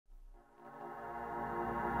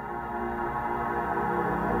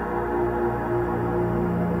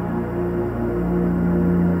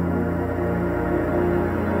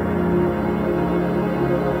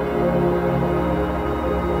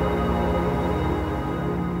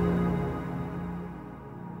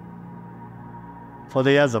For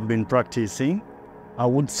the years I've been practicing, I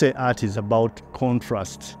would say art is about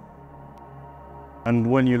contrast. And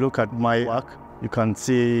when you look at my work, you can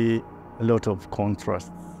see a lot of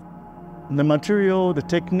contrast. The material, the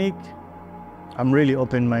technique, I'm really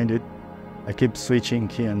open-minded. I keep switching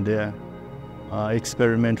here and there. I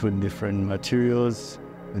experiment with different materials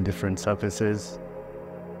and different surfaces.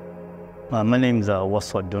 My name is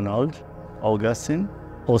Wasswa Donald Augustine,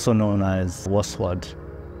 also known as Wasswa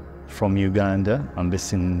from Uganda. I'm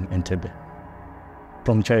based in Entebbe.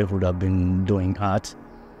 From childhood, I've been doing art.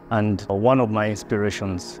 And one of my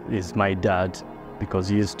inspirations is my dad, because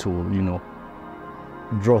he used to,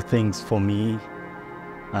 draw things for me.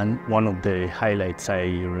 And one of the highlights I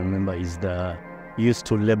remember is he used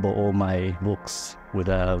to label all my books with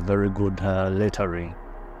a very good lettering.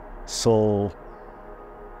 So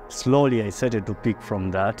slowly I started to pick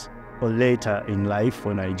from that. But later in life,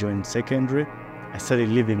 when I joined secondary, I started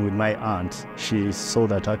living with my aunt. She saw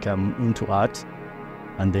that I am into art,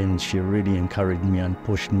 and then she really encouraged me and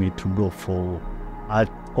pushed me to go for art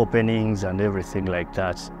openings and everything like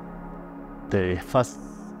that. The first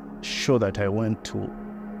show that I went to,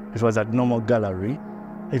 it was at Normal Gallery.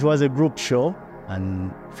 It was a group show,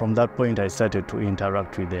 and from that point I started to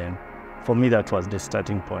interact with them. For me, that was the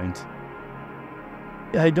starting point.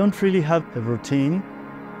 I don't really have a routine.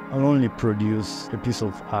 I'll only produce a piece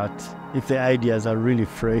of art. If the ideas are really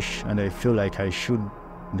fresh and I feel like I should,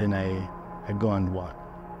 then I go and work.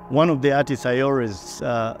 One of the artists I always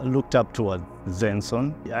looked up to was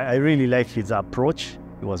Zenson. I really liked his approach.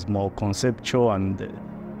 It was more conceptual, and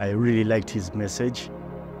I really liked his message.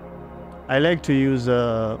 I like to use,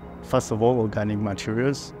 first of all, organic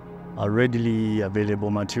materials, readily available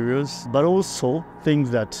materials, but also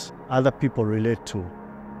things that other people relate to.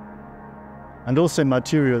 And also a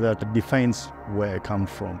material that defines where I come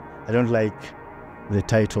from. I don't like the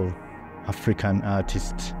title African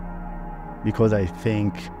artist, because I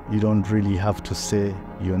think you don't really have to say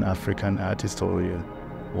you're an African artist or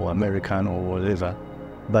American or whatever.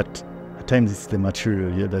 But at times it's the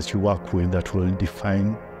material that you work with that will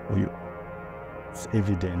define you. It's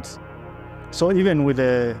evident. So even with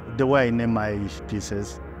the way I name my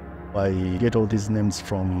pieces, I get all these names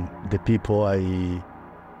from the people I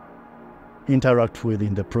interact with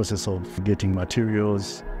in the process of getting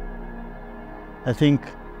materials. I think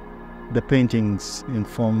the paintings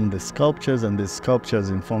inform the sculptures, and the sculptures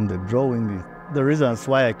inform the drawing. The reasons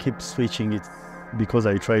why I keep switching it, because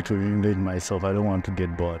I try to reinvent myself. I don't want to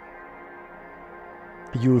get bored.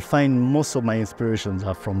 You'll find most of my inspirations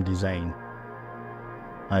are from design.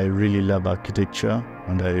 I really love architecture,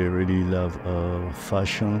 and I really love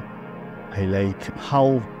fashion. I like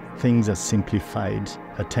how things are simplified.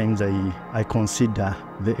 At times I consider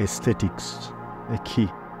the aesthetics a key.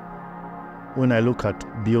 When I look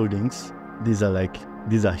at buildings, these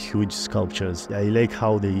are huge sculptures. I like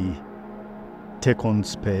how they take on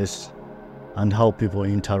space and how people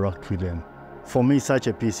interact with them. For me, such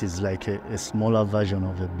a piece is like a smaller version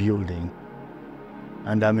of a building,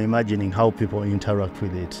 and I'm imagining how people interact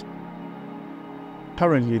with it.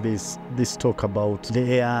 Currently, this talk about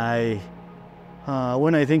the AI.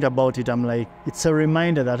 When I think about it, I'm like, it's a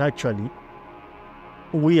reminder that actually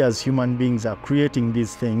we as human beings are creating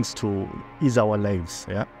these things to ease our lives,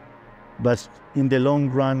 yeah? But in the long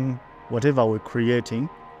run, whatever we're creating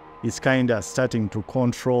is kind of starting to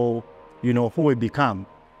control, who we become.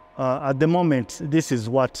 At the moment, this is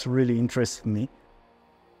what really interests me.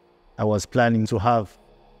 I was planning to have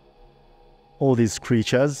all these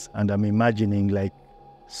creatures, and I'm imagining like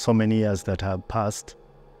so many years that have passed,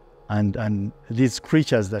 and these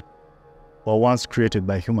creatures that were once created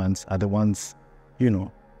by humans are the ones,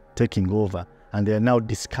 taking over, and they're now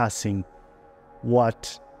discussing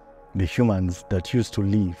what the humans that used to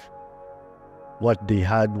live, what they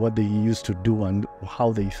had, what they used to do, and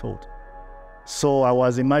how they thought. So I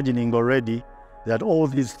was imagining already that all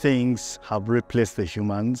these things have replaced the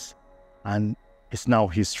humans, and it's now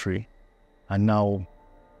history. And now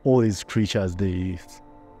all these creatures, the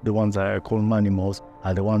ones that I call animals,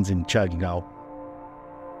 are the ones in charge now.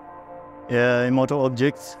 Immortal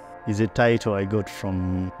Objects is a title I got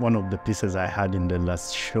from one of the pieces I had in the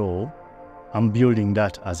last show. I'm building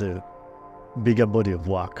that as a bigger body of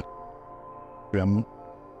work. I'm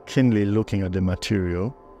keenly looking at the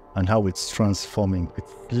material and how it's transforming.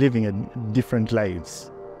 It's living different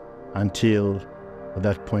lives until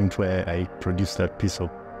that point where I produce that piece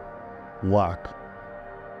of work.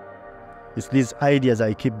 It's these ideas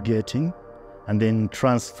I keep getting and then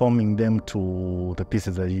transforming them to the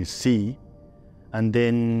pieces that you see. And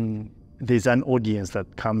then there's an audience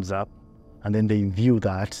that comes up, and then they view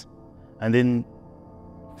that, and then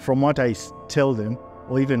from what I tell them,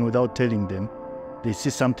 or even without telling them, they see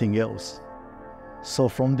something else. So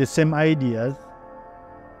from the same ideas,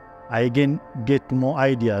 I again get more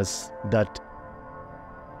ideas that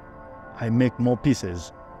I make more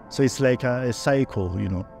pieces. So it's like a cycle, you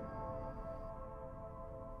know.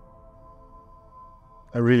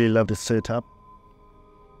 I really love the setup.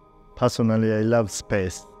 Personally, I love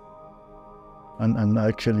space. And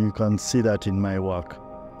actually you can see that in my work.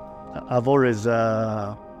 I've always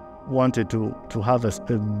wanted to have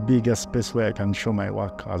a bigger space where I can show my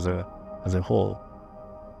work as a whole.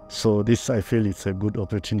 So this, I feel, it's a good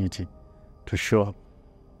opportunity to show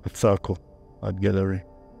a circle at gallery.